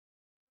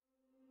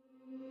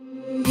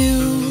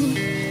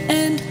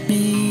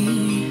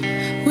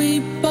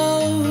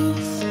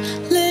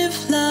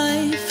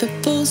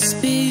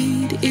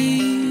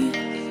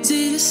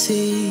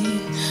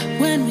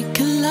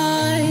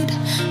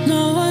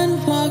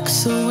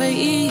away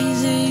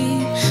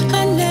easy.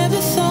 I never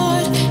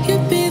thought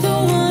you'd be the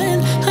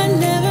one. I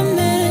never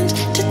meant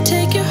to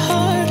take your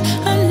heart.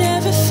 I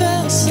never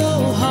felt so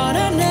hard.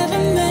 I never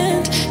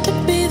meant to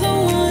be the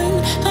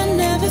one. I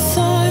never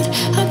thought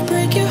I'd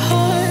break your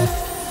heart.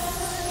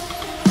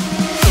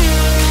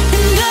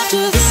 And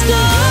after the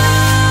stars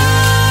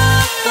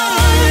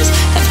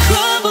have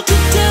crumbled to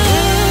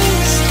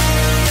dust,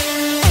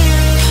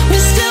 we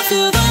still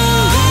feel the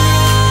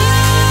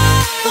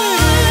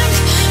warmth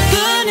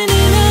burning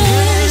in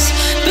us,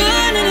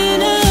 burning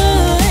in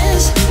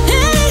us.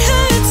 And it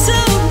hurts so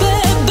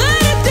bad, but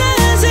it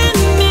doesn't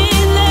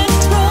mean that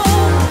it's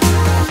wrong.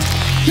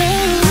 No,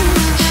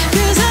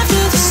 'cause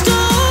after the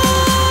storm,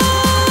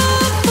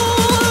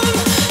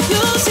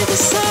 you'll see the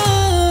sun.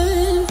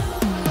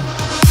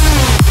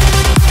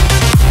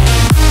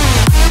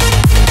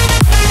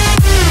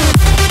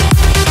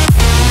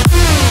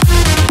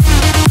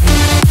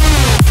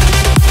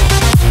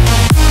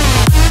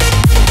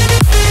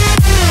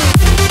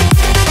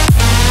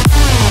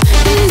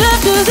 And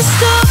after the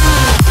storm,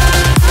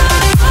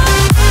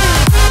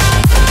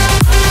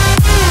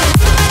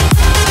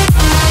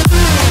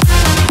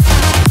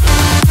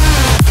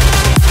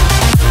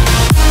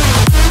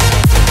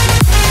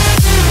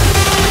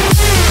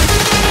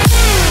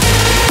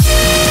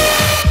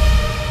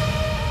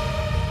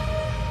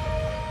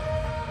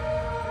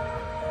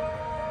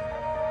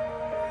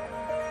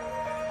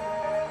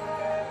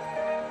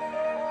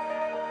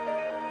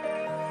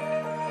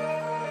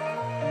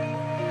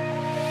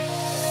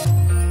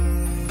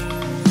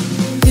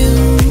 you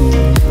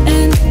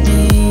and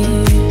me,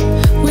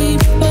 we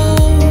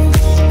both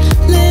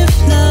live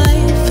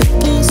life at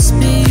full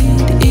speed.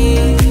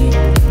 Easy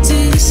to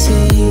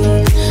see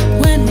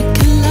when we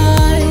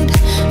collide.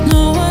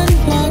 No one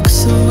walks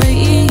away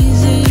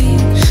easy.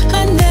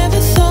 I never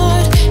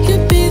thought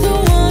you'd be the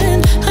one.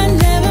 I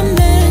never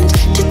meant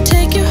to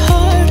take your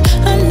heart.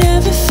 I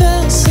never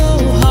felt so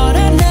hard.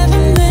 I never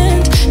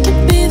meant to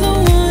be the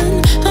one.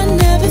 I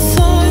never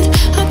thought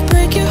I'd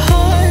break your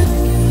heart.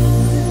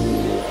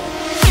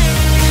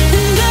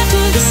 And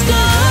after the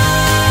stars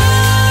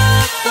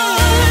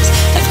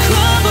have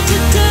crumbled to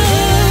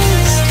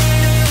dust,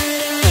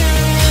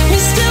 we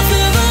still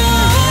feel the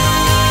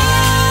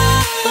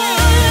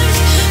warmth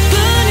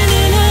burning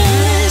in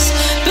us,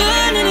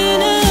 burning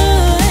in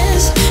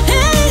us.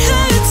 And it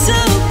hurts so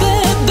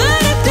bad,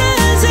 but it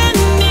doesn't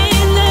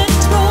mean that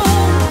it's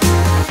wrong.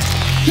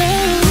 No,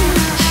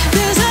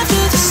 'cause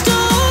after the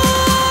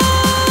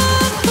storm,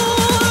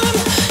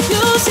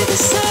 you'll see the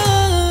sun.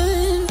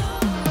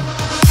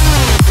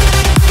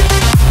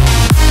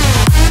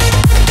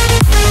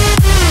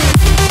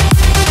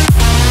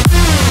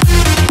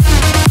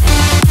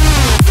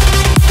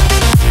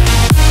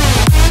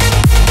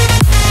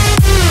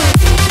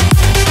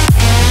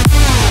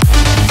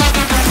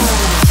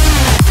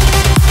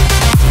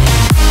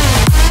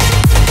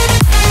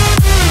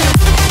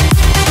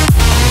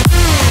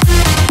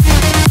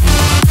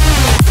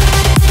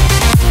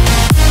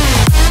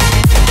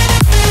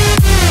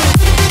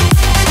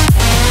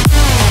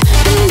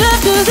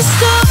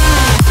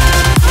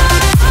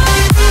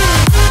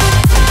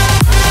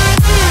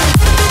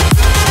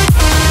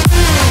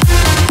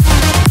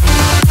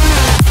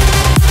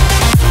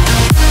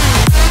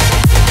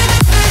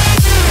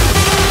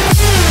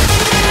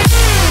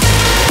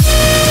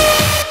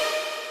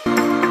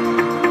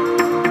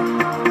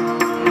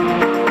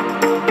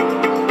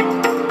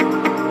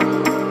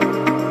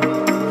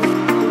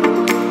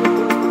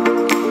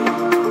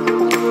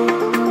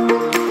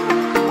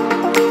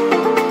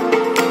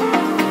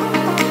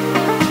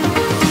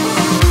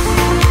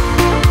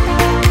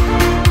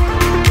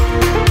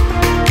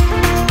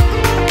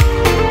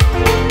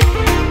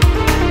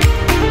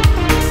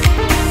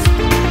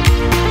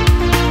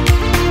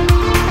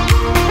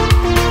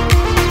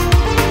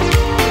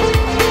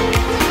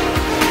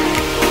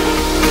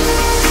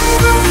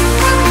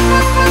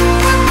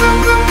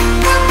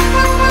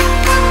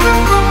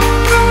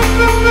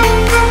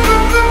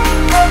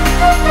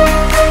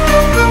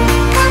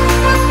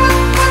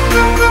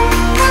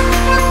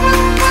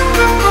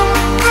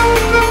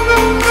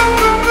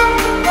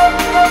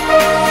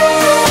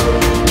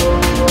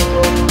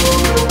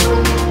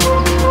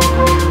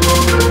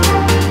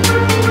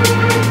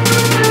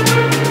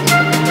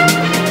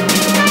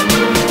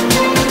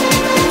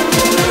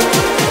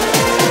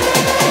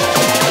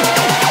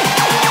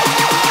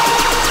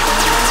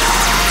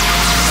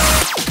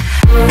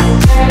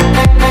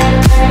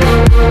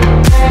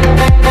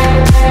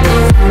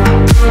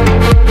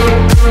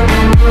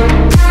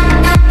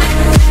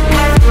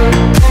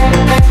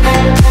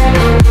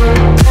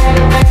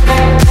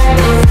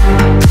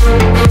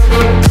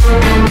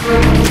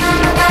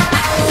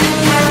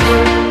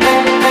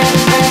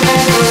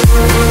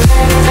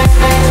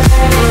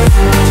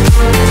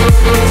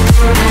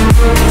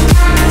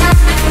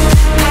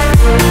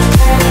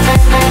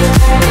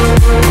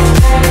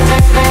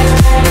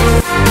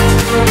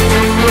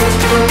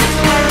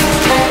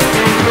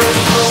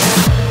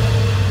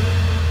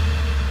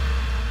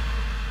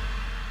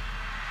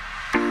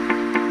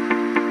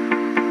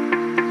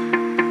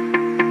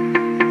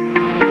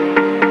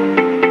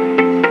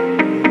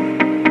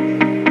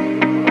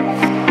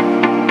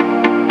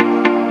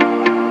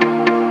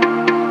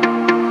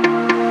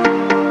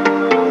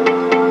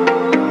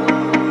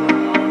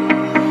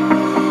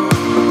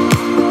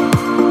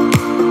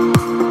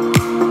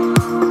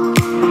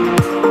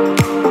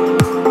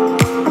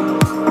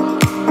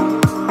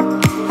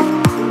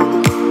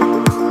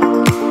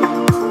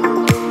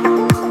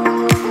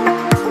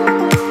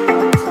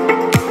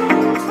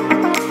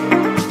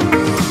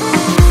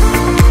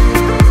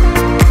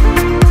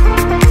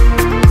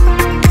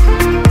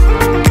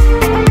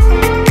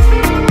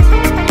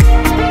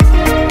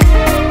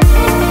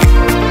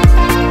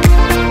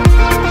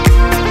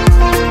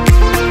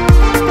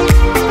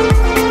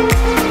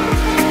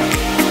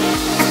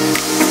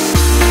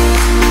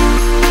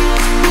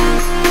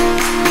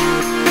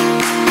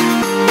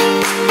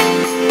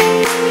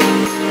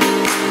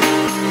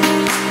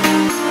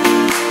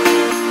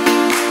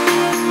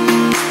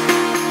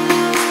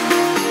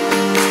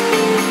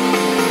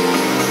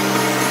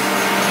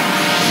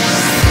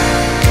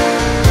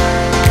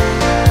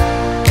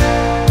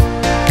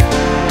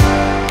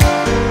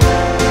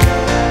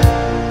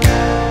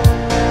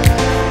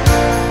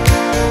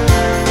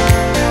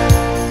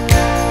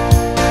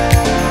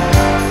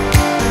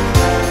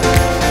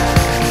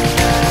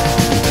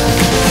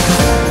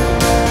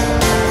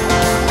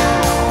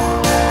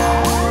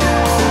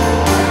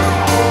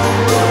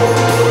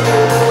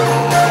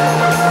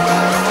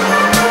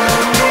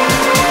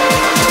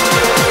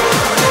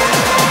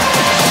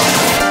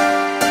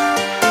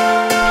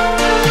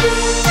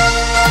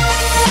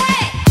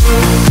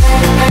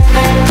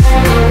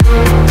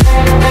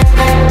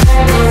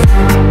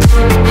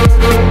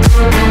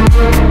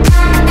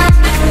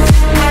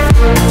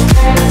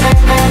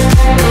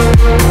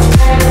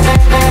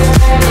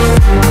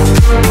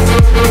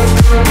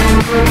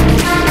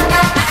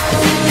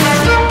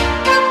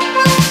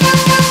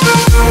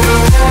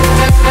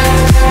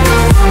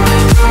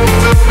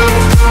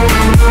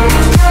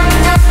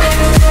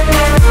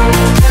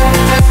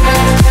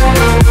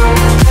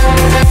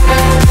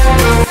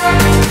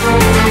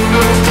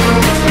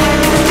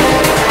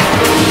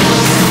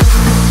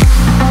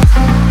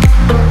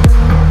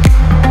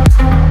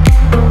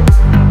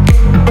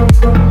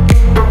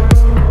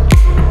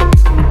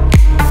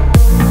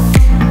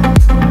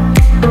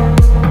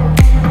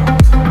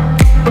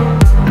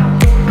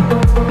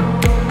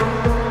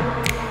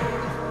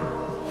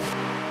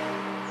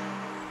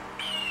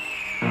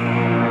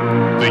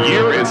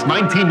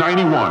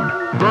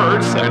 1991.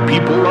 Birds and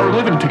people are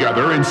living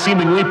together in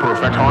seemingly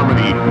perfect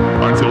harmony,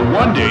 until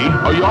one day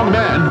a young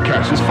man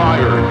catches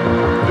fire.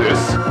 This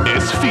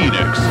is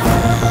Phoenix.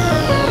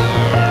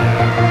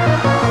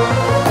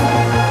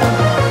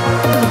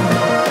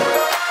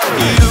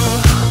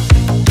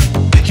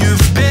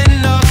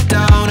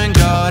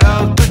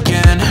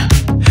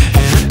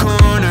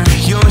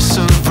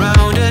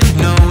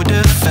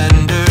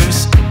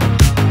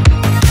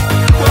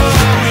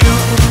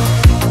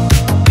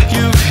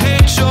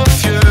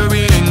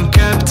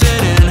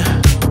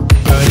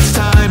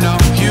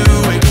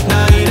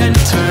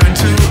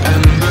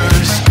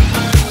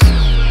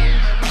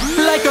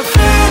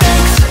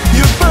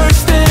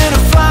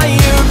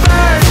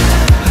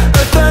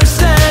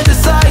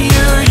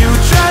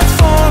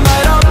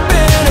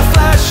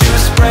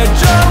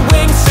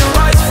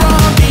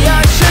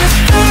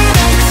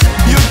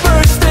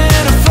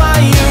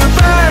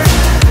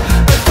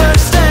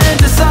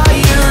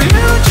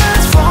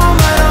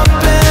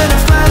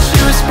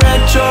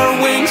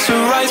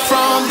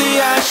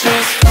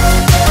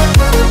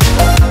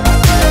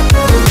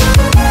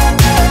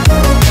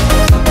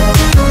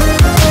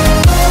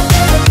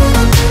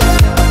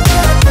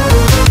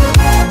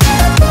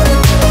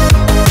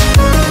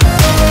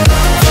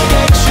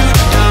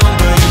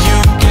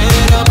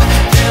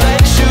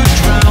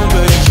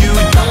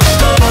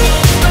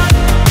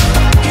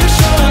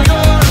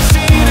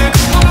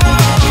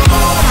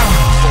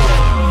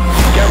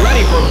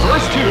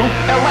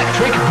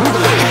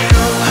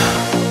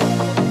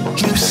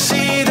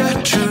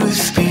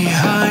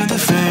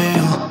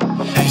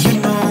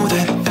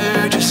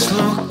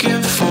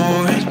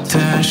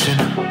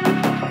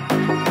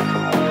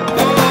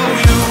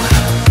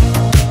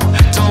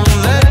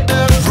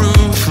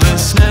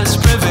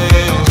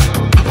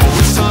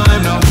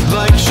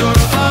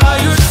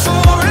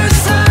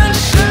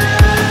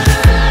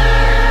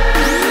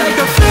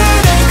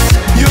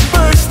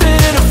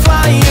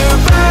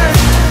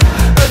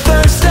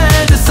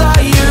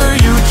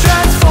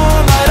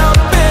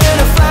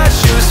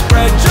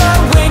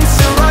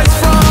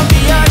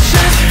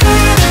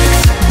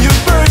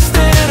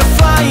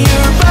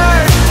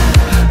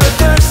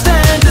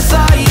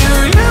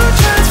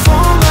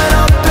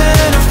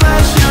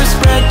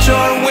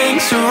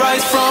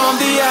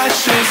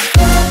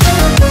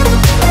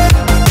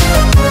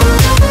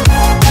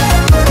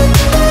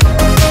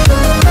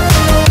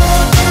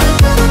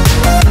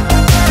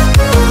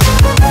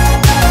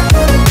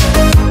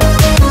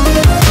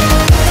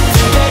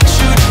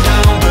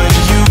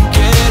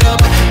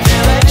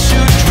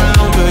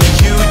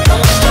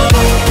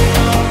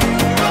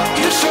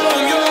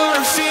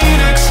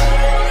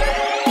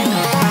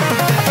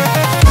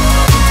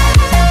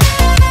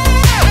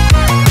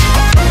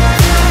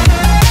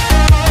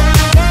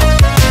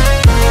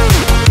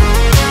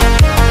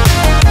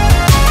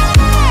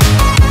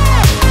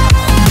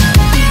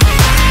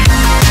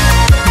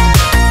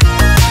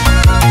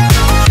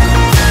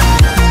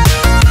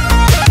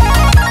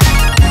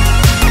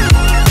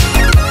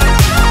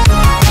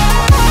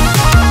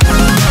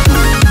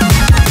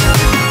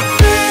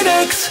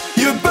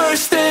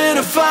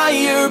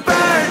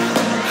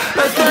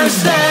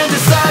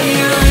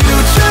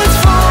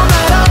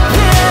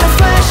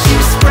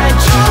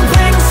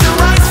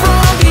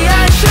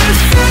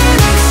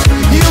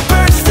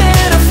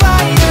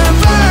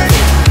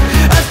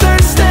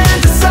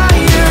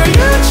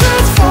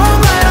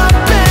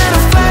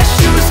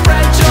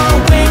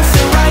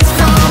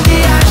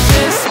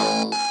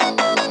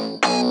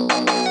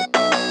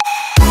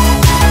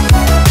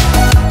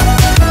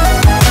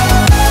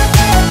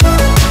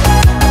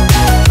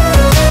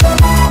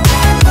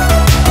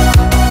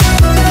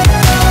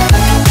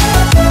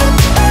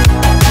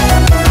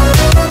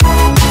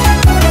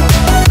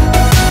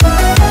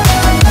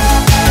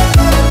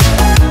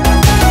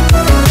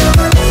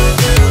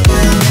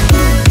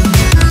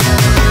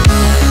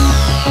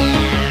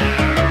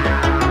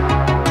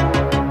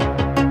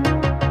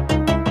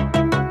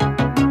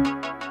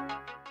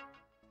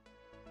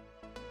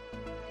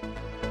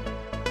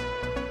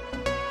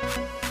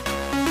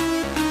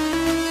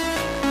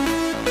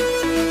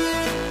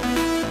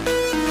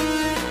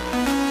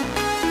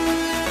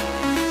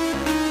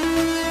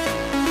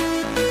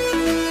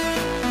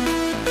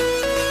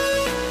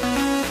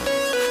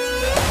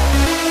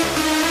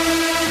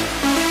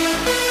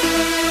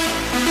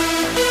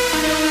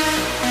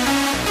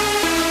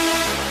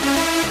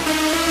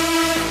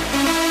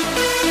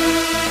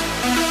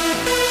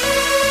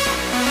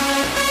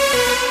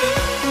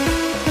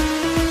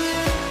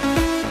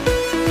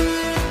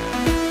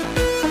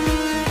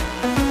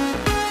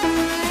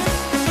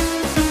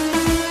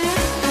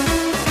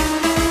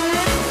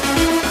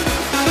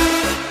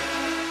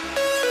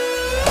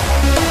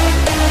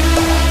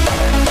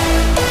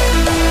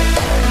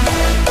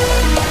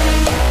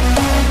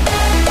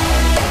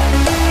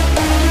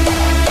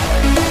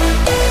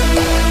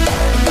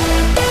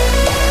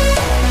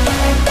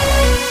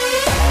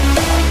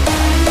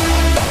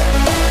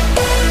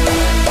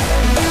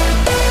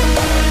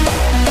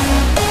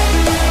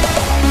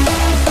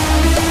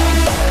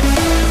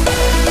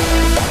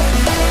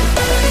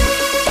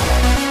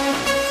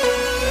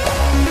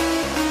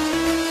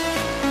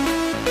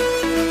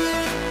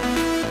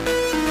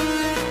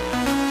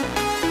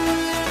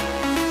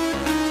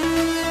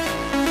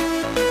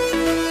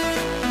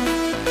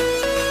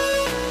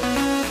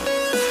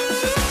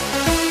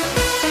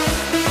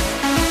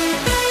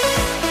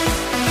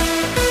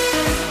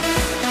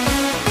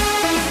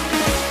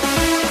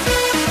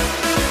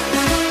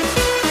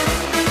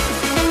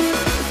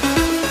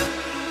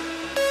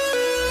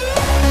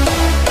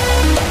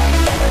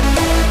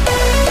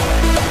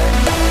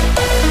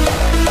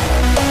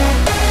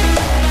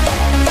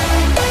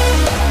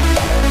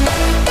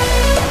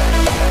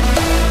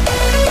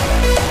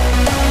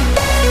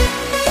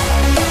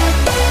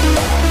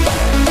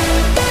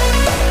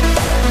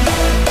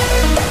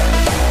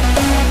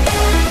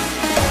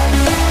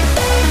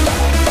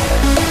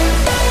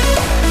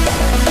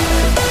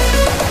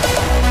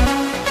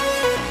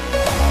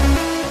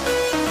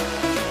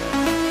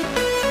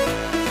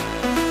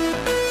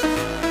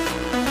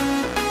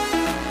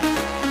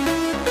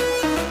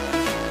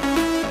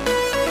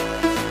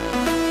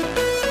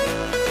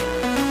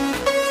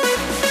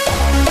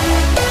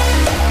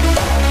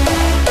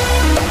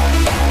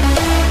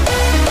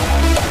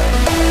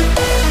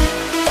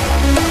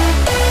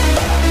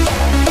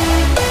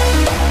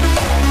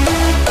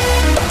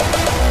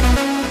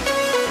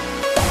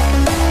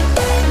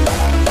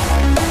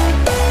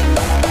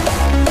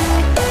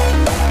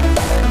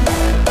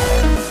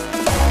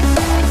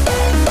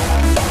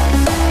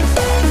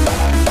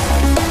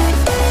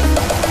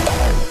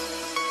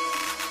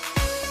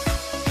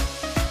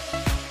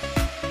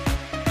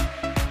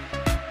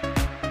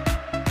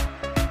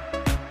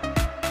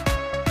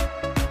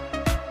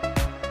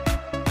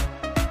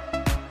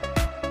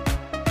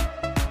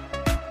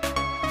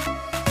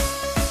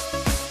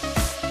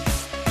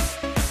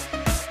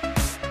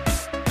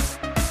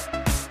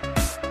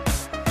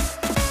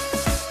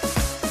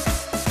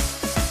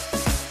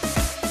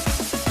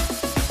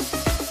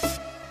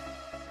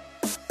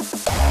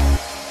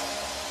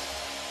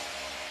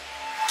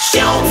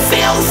 You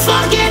feel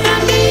fucking to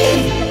me.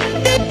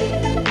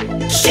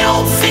 You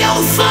feel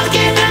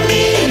fucking to me.